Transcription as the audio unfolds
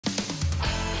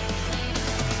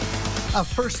A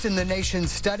first-in-the-nation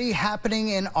study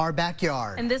happening in our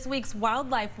backyard. In this week's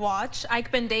Wildlife Watch,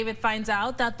 Ike Ben David finds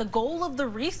out that the goal of the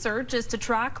research is to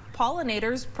track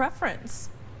pollinators' preference.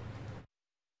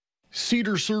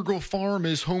 Cedar Circle Farm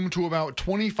is home to about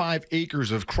 25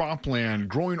 acres of cropland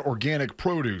growing organic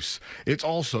produce. It's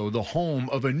also the home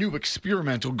of a new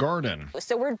experimental garden.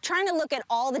 So we're trying to look at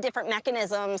all the different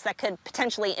mechanisms that could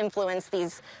potentially influence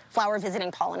these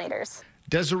flower-visiting pollinators.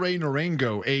 Desiree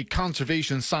Narengo, a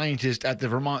conservation scientist at the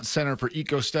Vermont Center for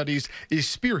Eco Studies, is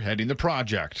spearheading the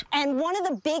project. And one of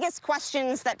the biggest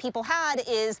questions that people had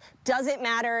is, does it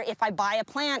matter if I buy a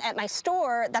plant at my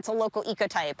store that's a local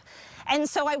ecotype? And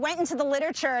so I went into the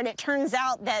literature, and it turns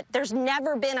out that there's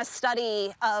never been a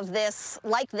study of this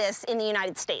like this in the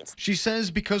United States. She says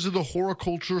because of the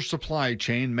horticulture supply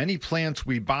chain, many plants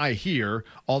we buy here,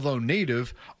 although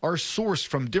native, are sourced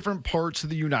from different parts of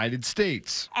the United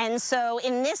States. And so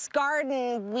in this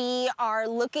garden, we are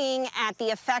looking at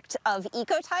the effect of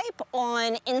ecotype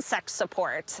on insect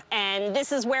support. And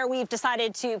this is where we've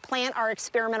decided to plant our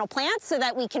experimental plants so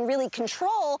that we can really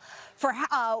control for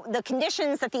how the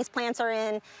conditions that these plants are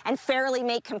in and fairly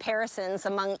make comparisons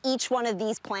among each one of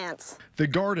these plants. The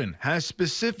garden has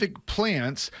specific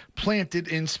plants planted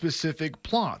in specific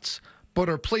plots, but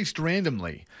are placed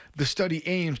randomly. The study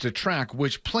aims to track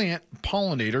which plant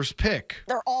pollinators pick.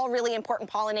 They're all really important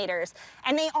pollinators,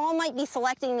 and they all might be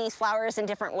selecting these flowers in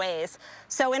different ways.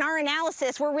 So in our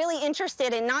analysis, we're really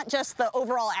interested in not just the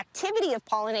overall activity of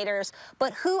pollinators,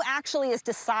 but who actually is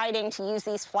deciding to use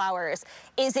these flowers.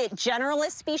 Is it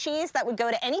generalist species that would go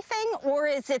to anything, or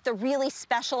is it the really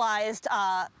specialized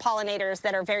pollinators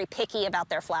that are very picky about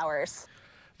their flowers?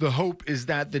 The hope is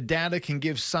that the data can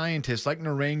give scientists like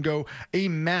Narengo a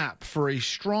map for a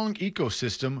strong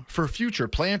ecosystem for future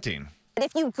planting.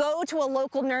 If you go to a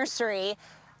local nursery,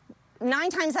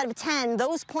 9 times out of 10,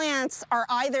 those plants are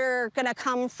either going to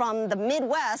come from the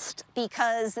Midwest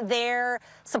because their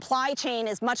supply chain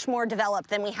is much more developed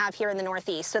than we have here in the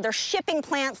Northeast. So they're shipping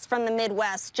plants from the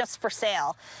Midwest just for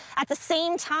sale. At the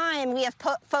same time, we have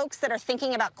folks that are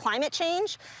thinking about climate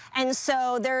change. And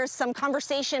so there's some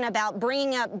conversation about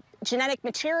bringing up genetic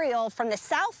material from the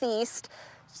Southeast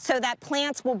so that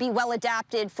plants will be well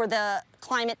adapted for the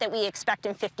climate that we expect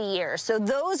in 50 years. So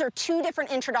those are 2 different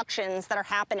introductions that are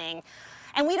happening.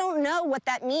 And we don't know what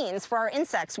that means for our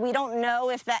insects. We don't know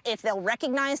if they'll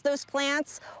recognize those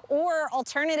plants, or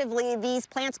alternatively, these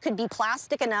plants could be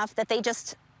plastic enough that they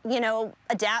just,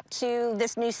 adapt to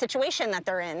this new situation that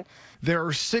they're in. There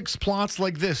are 6 plots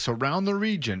like this around the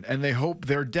region, and they hope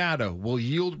their data will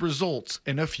yield results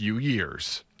in a few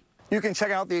years. You can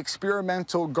check out the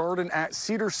experimental garden at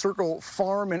Cedar Circle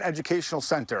Farm and Educational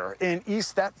Center in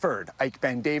East Thetford. Ike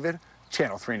Ben David,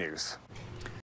 Channel 3 News.